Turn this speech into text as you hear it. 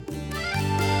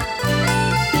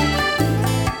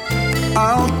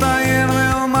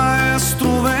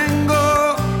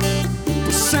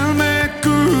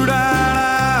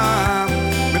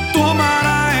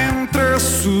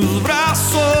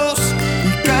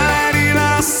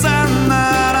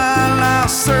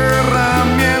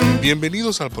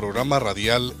Bienvenidos al programa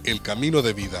radial El Camino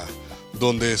de Vida,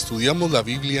 donde estudiamos la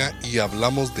Biblia y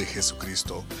hablamos de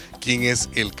Jesucristo, quien es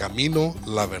el camino,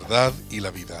 la verdad y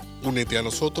la vida. Únete a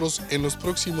nosotros en los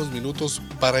próximos minutos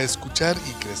para escuchar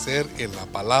y crecer en la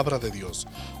palabra de Dios.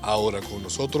 Ahora con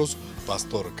nosotros,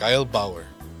 Pastor Kyle Bauer.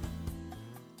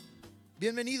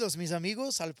 Bienvenidos mis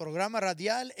amigos al programa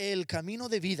radial El Camino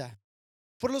de Vida.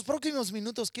 Por los próximos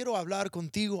minutos quiero hablar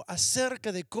contigo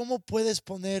acerca de cómo puedes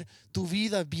poner tu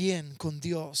vida bien con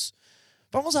Dios.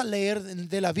 Vamos a leer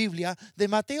de la Biblia de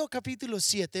Mateo capítulo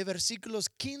 7 versículos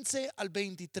 15 al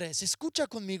 23. Escucha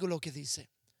conmigo lo que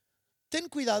dice. Ten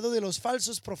cuidado de los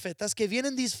falsos profetas que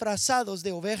vienen disfrazados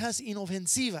de ovejas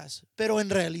inofensivas, pero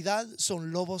en realidad son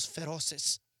lobos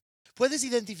feroces. Puedes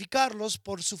identificarlos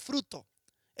por su fruto,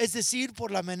 es decir,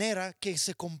 por la manera que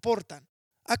se comportan.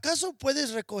 ¿Acaso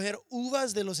puedes recoger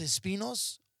uvas de los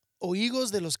espinos o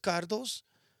higos de los cardos?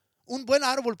 Un buen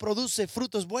árbol produce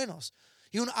frutos buenos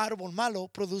y un árbol malo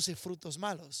produce frutos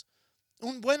malos.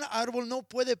 Un buen árbol no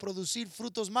puede producir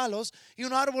frutos malos y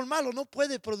un árbol malo no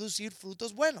puede producir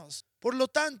frutos buenos. Por lo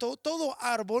tanto, todo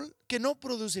árbol que no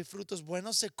produce frutos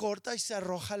buenos se corta y se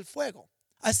arroja al fuego.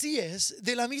 Así es,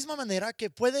 de la misma manera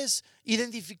que puedes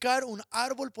identificar un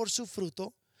árbol por su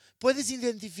fruto, puedes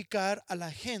identificar a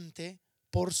la gente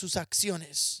por sus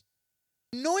acciones.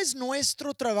 No es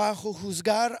nuestro trabajo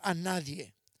juzgar a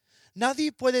nadie.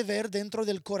 Nadie puede ver dentro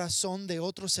del corazón de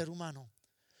otro ser humano.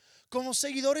 Como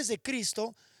seguidores de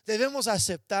Cristo, debemos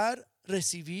aceptar,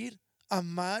 recibir,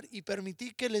 amar y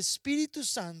permitir que el Espíritu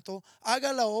Santo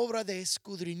haga la obra de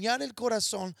escudriñar el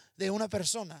corazón de una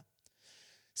persona.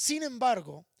 Sin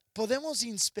embargo, podemos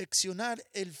inspeccionar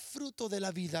el fruto de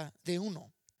la vida de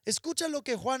uno. Escucha lo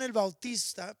que Juan el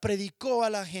Bautista predicó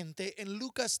a la gente en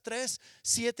Lucas 3,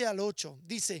 7 al 8.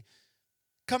 Dice,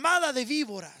 camada de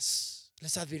víboras,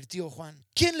 les advirtió Juan.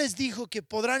 ¿Quién les dijo que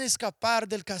podrán escapar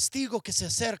del castigo que se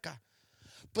acerca?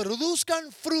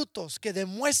 Produzcan frutos que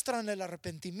demuestran el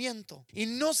arrepentimiento y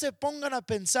no se pongan a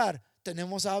pensar,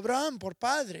 tenemos a Abraham por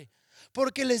padre.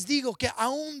 Porque les digo que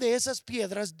aún de esas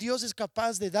piedras Dios es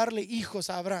capaz de darle hijos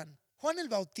a Abraham. Juan el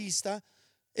Bautista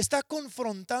está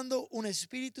confrontando un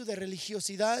espíritu de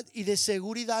religiosidad y de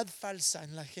seguridad falsa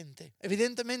en la gente.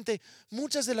 Evidentemente,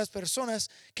 muchas de las personas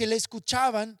que le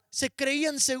escuchaban se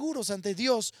creían seguros ante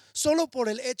Dios solo por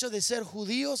el hecho de ser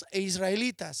judíos e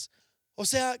israelitas. O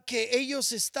sea, que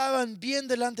ellos estaban bien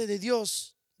delante de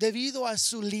Dios debido a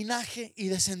su linaje y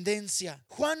descendencia.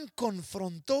 Juan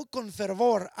confrontó con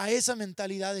fervor a esa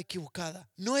mentalidad equivocada.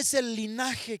 No es el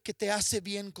linaje que te hace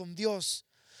bien con Dios.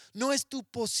 No es tu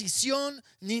posición,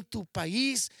 ni tu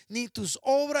país, ni tus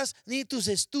obras, ni tus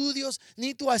estudios,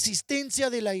 ni tu asistencia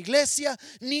de la iglesia,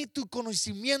 ni tu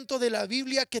conocimiento de la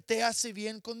Biblia que te hace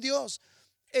bien con Dios.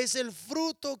 Es el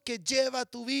fruto que lleva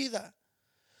tu vida.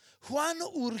 Juan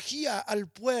urgía al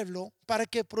pueblo para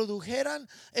que produjeran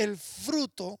el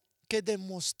fruto que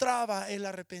demostraba el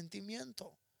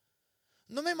arrepentimiento.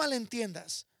 No me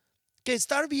malentiendas. Que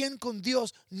estar bien con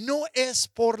Dios no es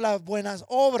por las buenas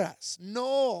obras,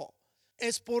 no,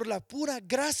 es por la pura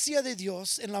gracia de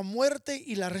Dios en la muerte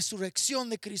y la resurrección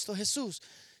de Cristo Jesús.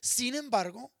 Sin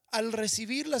embargo, al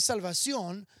recibir la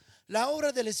salvación, la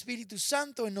obra del Espíritu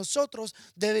Santo en nosotros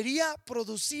debería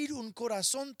producir un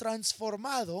corazón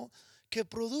transformado que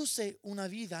produce una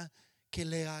vida que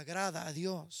le agrada a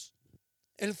Dios.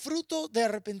 El fruto de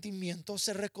arrepentimiento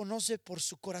se reconoce por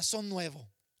su corazón nuevo,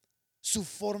 su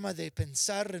forma de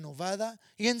pensar renovada,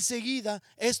 y enseguida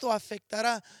esto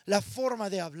afectará la forma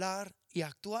de hablar y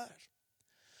actuar.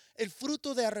 El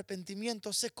fruto de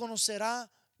arrepentimiento se conocerá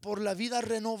por la vida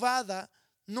renovada,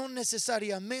 no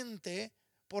necesariamente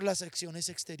por las acciones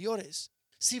exteriores.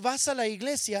 Si vas a la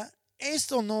iglesia,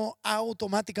 esto no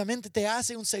automáticamente te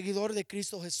hace un seguidor de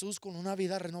Cristo Jesús con una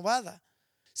vida renovada.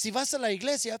 Si vas a la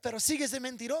iglesia pero sigues de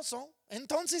mentiroso,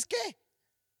 entonces ¿qué?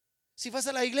 Si vas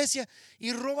a la iglesia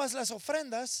y robas las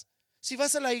ofrendas, si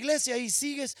vas a la iglesia y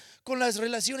sigues con las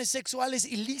relaciones sexuales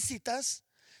ilícitas,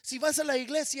 si vas a la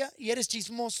iglesia y eres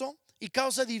chismoso y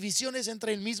causa divisiones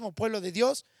entre el mismo pueblo de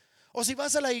Dios, o si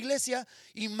vas a la iglesia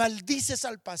y maldices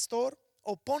al pastor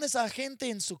o pones a gente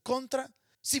en su contra,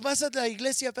 si vas a la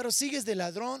iglesia pero sigues de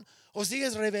ladrón o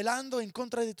sigues rebelando en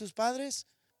contra de tus padres,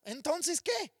 entonces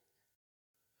 ¿qué?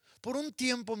 Por un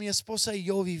tiempo mi esposa y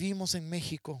yo vivimos en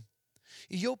México.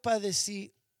 Y yo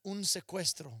padecí un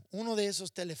secuestro, uno de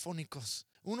esos telefónicos,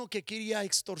 uno que quería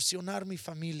extorsionar mi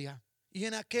familia. Y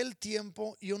en aquel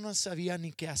tiempo yo no sabía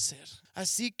ni qué hacer.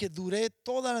 Así que duré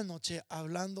toda la noche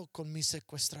hablando con mi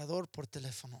secuestrador por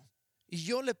teléfono. Y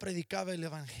yo le predicaba el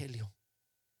evangelio.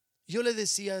 Yo le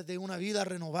decía de una vida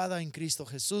renovada en Cristo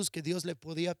Jesús, que Dios le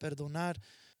podía perdonar.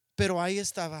 Pero ahí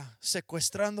estaba,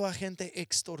 secuestrando a gente,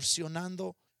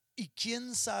 extorsionando, y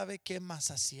quién sabe qué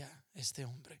más hacía este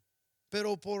hombre.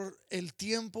 Pero por el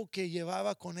tiempo que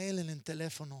llevaba con él en el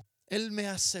teléfono, él me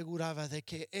aseguraba de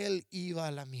que él iba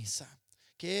a la misa,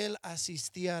 que él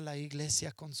asistía a la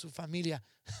iglesia con su familia.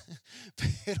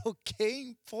 Pero ¿qué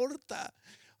importa?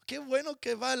 Qué bueno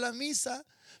que va a la misa,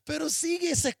 pero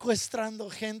sigue secuestrando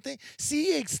gente,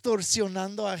 sigue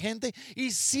extorsionando a gente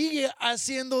y sigue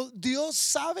haciendo Dios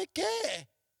sabe qué.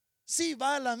 Sí,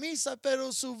 va a la misa,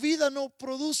 pero su vida no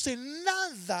produce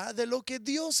nada de lo que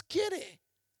Dios quiere.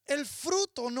 El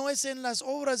fruto no es en las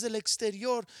obras del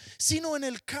exterior, sino en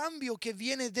el cambio que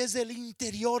viene desde el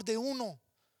interior de uno.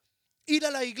 Ir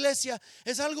a la iglesia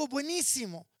es algo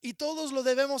buenísimo y todos lo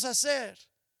debemos hacer.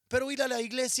 Pero ir a la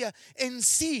iglesia en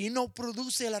sí no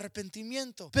produce el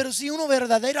arrepentimiento. Pero si uno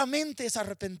verdaderamente es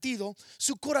arrepentido,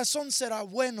 su corazón será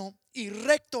bueno y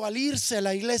recto al irse a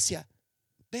la iglesia.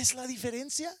 ¿Ves la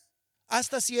diferencia?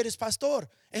 Hasta si eres pastor,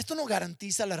 esto no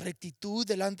garantiza la rectitud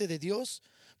delante de Dios,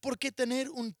 porque tener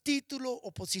un título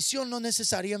o posición no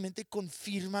necesariamente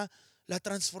confirma la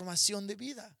transformación de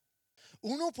vida.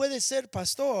 Uno puede ser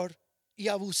pastor y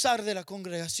abusar de la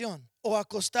congregación, o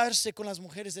acostarse con las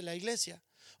mujeres de la iglesia,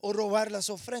 o robar las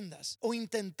ofrendas, o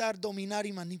intentar dominar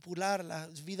y manipular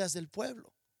las vidas del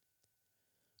pueblo.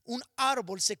 Un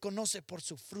árbol se conoce por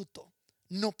su fruto,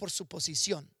 no por su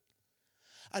posición.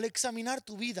 Al examinar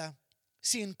tu vida,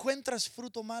 si encuentras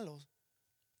fruto malo,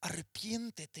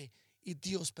 arrepiéntete y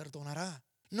Dios perdonará.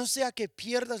 No sea que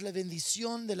pierdas la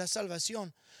bendición de la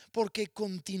salvación porque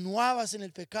continuabas en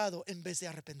el pecado en vez de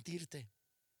arrepentirte.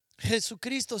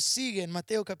 Jesucristo sigue en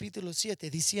Mateo capítulo 7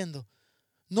 diciendo: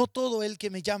 no todo el que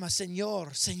me llama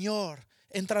Señor, Señor,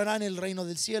 entrará en el reino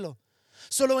del cielo.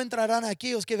 Solo entrarán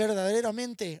aquellos que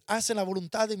verdaderamente hacen la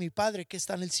voluntad de mi Padre que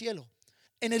está en el cielo.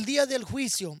 En el día del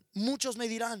juicio, muchos me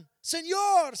dirán: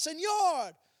 Señor,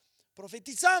 Señor,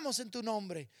 profetizamos en tu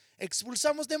nombre,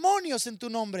 expulsamos demonios en tu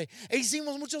nombre e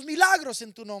hicimos muchos milagros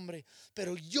en tu nombre.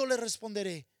 Pero yo les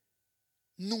responderé: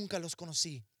 nunca los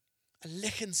conocí.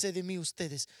 Aléjense de mí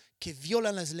ustedes que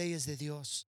violan las leyes de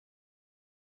Dios.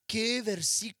 Qué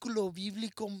versículo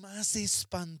bíblico más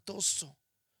espantoso.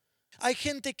 Hay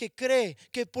gente que cree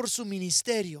que por su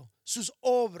ministerio, sus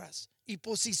obras y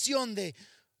posición de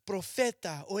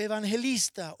profeta o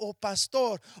evangelista o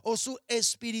pastor o su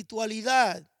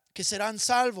espiritualidad, que serán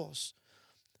salvos.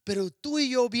 Pero tú y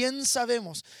yo bien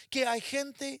sabemos que hay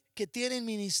gente que tiene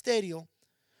ministerio,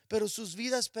 pero sus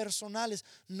vidas personales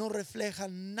no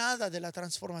reflejan nada de la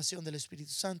transformación del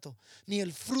Espíritu Santo, ni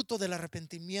el fruto del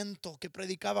arrepentimiento que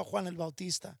predicaba Juan el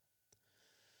Bautista.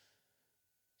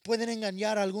 Pueden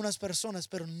engañar a algunas personas,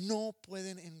 pero no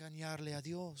pueden engañarle a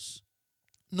Dios.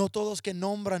 No todos que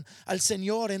nombran al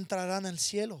Señor entrarán al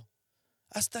cielo.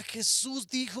 Hasta Jesús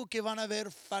dijo que van a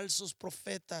haber falsos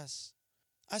profetas.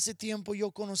 Hace tiempo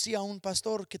yo conocí a un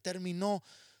pastor que terminó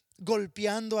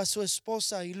golpeando a su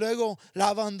esposa y luego la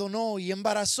abandonó y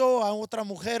embarazó a otra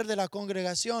mujer de la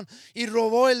congregación y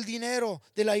robó el dinero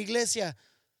de la iglesia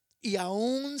y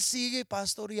aún sigue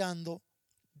pastoreando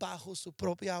bajo su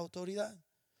propia autoridad.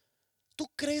 ¿Tú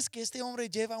crees que este hombre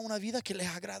lleva una vida que le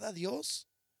agrada a Dios?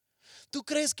 ¿Tú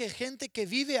crees que gente que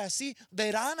vive así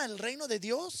verán el reino de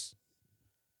Dios?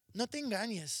 No te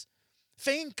engañes.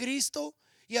 Fe en Cristo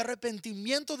y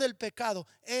arrepentimiento del pecado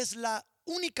es la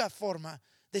única forma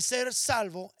de ser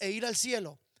salvo e ir al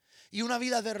cielo. Y una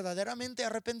vida verdaderamente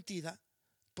arrepentida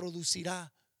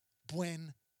producirá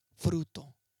buen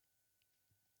fruto.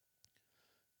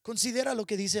 Considera lo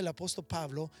que dice el apóstol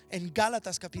Pablo en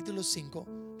Gálatas capítulo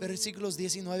 5, versículos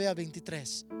 19 a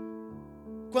 23.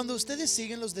 Cuando ustedes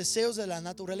siguen los deseos de la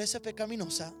naturaleza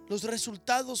pecaminosa, los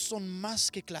resultados son más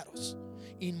que claros: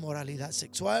 inmoralidad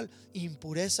sexual,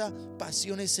 impureza,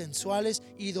 pasiones sensuales,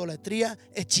 idolatría,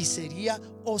 hechicería,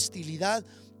 hostilidad,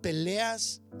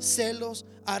 peleas, celos,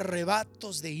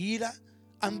 arrebatos de ira,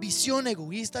 ambición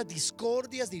egoísta,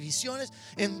 discordias, divisiones,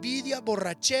 envidia,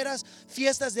 borracheras,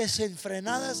 fiestas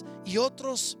desenfrenadas y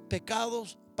otros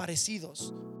pecados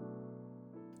parecidos.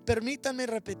 Permítanme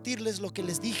repetirles lo que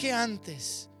les dije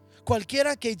antes: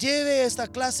 cualquiera que lleve esta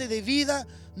clase de vida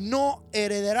no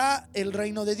heredará el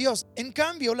reino de Dios. En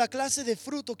cambio, la clase de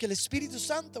fruto que el Espíritu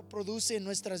Santo produce en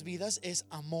nuestras vidas es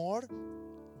amor,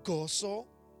 gozo,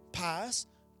 paz,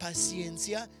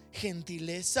 paciencia,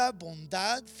 gentileza,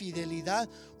 bondad, fidelidad,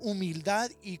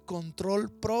 humildad y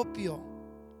control propio.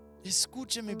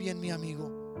 Escúcheme bien, mi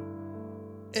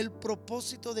amigo. El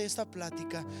propósito de esta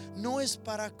plática no es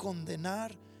para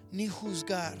condenar ni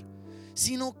juzgar,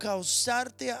 sino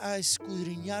causarte a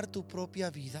escudriñar tu propia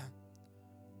vida.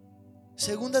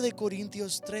 Segunda de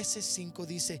Corintios 13:5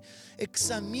 dice: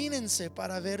 examínense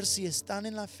para ver si están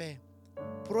en la fe.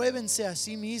 Pruébense a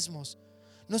sí mismos.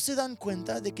 ¿No se dan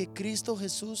cuenta de que Cristo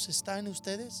Jesús está en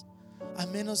ustedes? A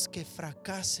menos que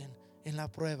fracasen en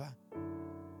la prueba.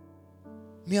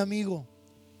 Mi amigo,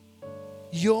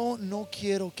 yo no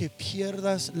quiero que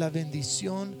pierdas la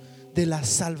bendición de la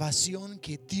salvación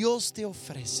que Dios te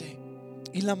ofrece.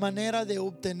 Y la manera de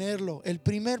obtenerlo, el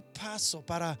primer paso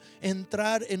para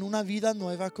entrar en una vida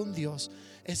nueva con Dios,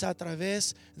 es a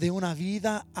través de una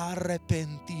vida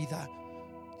arrepentida.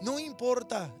 No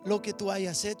importa lo que tú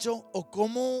hayas hecho o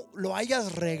cómo lo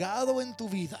hayas regado en tu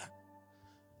vida,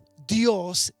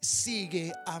 Dios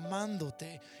sigue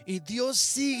amándote y Dios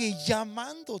sigue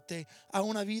llamándote a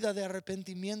una vida de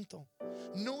arrepentimiento.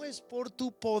 No es por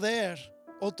tu poder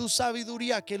o tu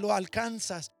sabiduría que lo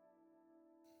alcanzas.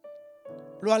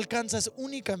 Lo alcanzas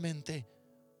únicamente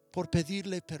por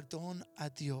pedirle perdón a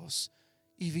Dios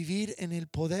y vivir en el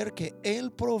poder que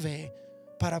Él provee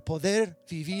para poder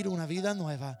vivir una vida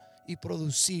nueva y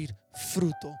producir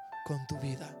fruto con tu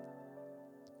vida.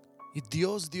 Y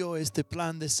Dios dio este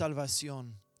plan de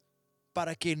salvación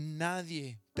para que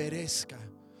nadie perezca,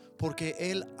 porque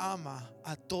Él ama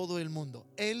a todo el mundo.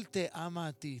 Él te ama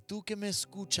a ti. Tú que me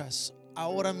escuchas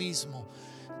ahora mismo,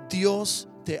 Dios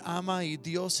te ama y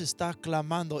Dios está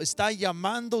clamando, está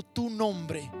llamando tu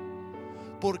nombre,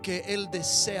 porque Él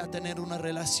desea tener una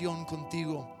relación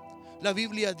contigo. La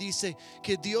Biblia dice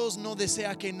que Dios no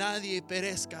desea que nadie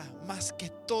perezca, mas que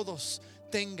todos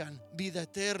tengan vida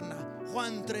eterna.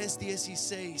 Juan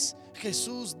 3:16,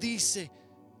 Jesús dice: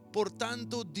 por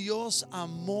tanto Dios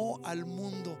amó al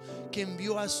mundo que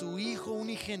envió a su Hijo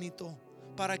unigénito,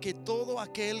 para que todo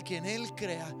aquel que en Él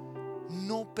crea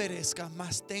no perezca,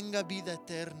 mas tenga vida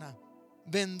eterna.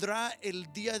 Vendrá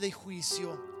el día de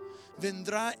juicio.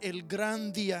 Vendrá el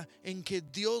gran día en que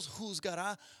Dios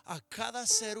juzgará a cada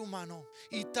ser humano.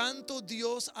 Y tanto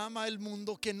Dios ama al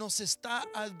mundo que nos está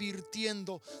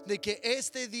advirtiendo de que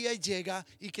este día llega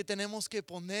y que tenemos que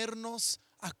ponernos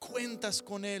a cuentas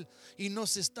con Él. Y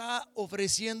nos está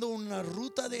ofreciendo una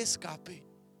ruta de escape.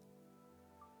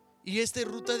 Y esta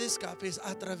ruta de escape es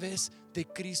a través de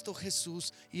Cristo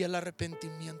Jesús y el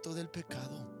arrepentimiento del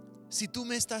pecado. Si tú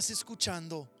me estás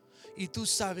escuchando y tú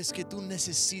sabes que tú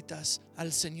necesitas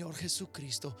al Señor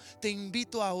Jesucristo, te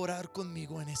invito a orar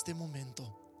conmigo en este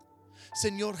momento.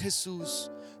 Señor Jesús,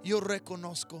 yo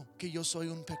reconozco que yo soy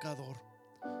un pecador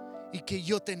y que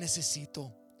yo te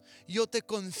necesito. Yo te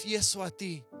confieso a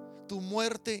ti tu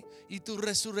muerte y tu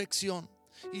resurrección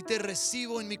y te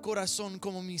recibo en mi corazón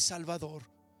como mi Salvador.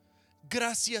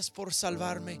 Gracias por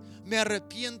salvarme. Me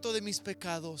arrepiento de mis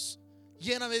pecados.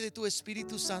 Lléname de tu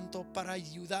Espíritu Santo para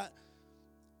ayudar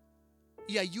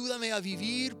y ayúdame a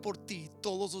vivir por ti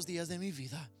todos los días de mi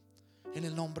vida. En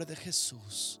el nombre de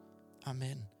Jesús.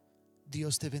 Amén.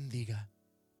 Dios te bendiga.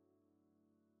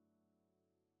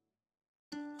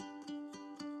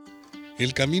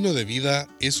 El Camino de Vida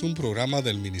es un programa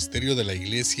del Ministerio de la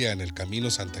Iglesia en el Camino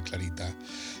Santa Clarita.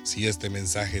 Si este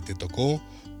mensaje te tocó,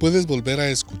 puedes volver a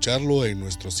escucharlo en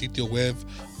nuestro sitio web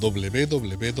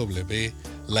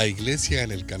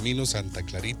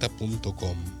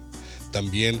www.laiglesiaenelcaminosantaclarita.com.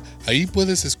 También ahí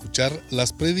puedes escuchar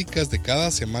las prédicas de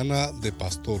cada semana de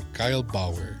Pastor Kyle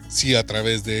Bauer. Si a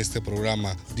través de este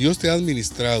programa Dios te ha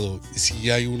administrado y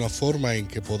si hay una forma en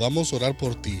que podamos orar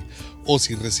por ti o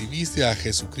si recibiste a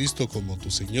Jesucristo como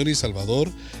tu Señor y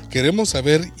Salvador, queremos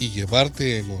saber y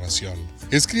llevarte en oración.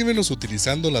 Escríbenos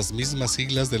utilizando las mismas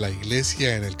siglas de la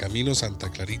Iglesia en el Camino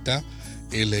Santa Clarita,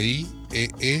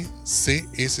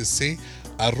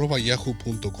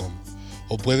 lieecsc@yahoo.com.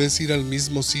 O puedes ir al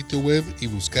mismo sitio web y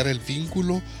buscar el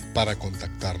vínculo para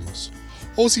contactarnos.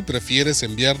 O si prefieres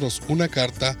enviarnos una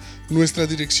carta, nuestra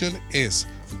dirección es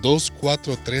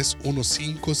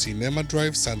 24315 Cinema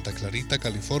Drive, Santa Clarita,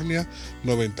 California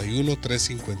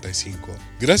 91355.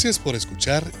 Gracias por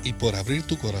escuchar y por abrir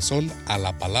tu corazón a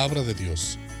la palabra de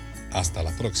Dios. Hasta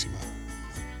la próxima.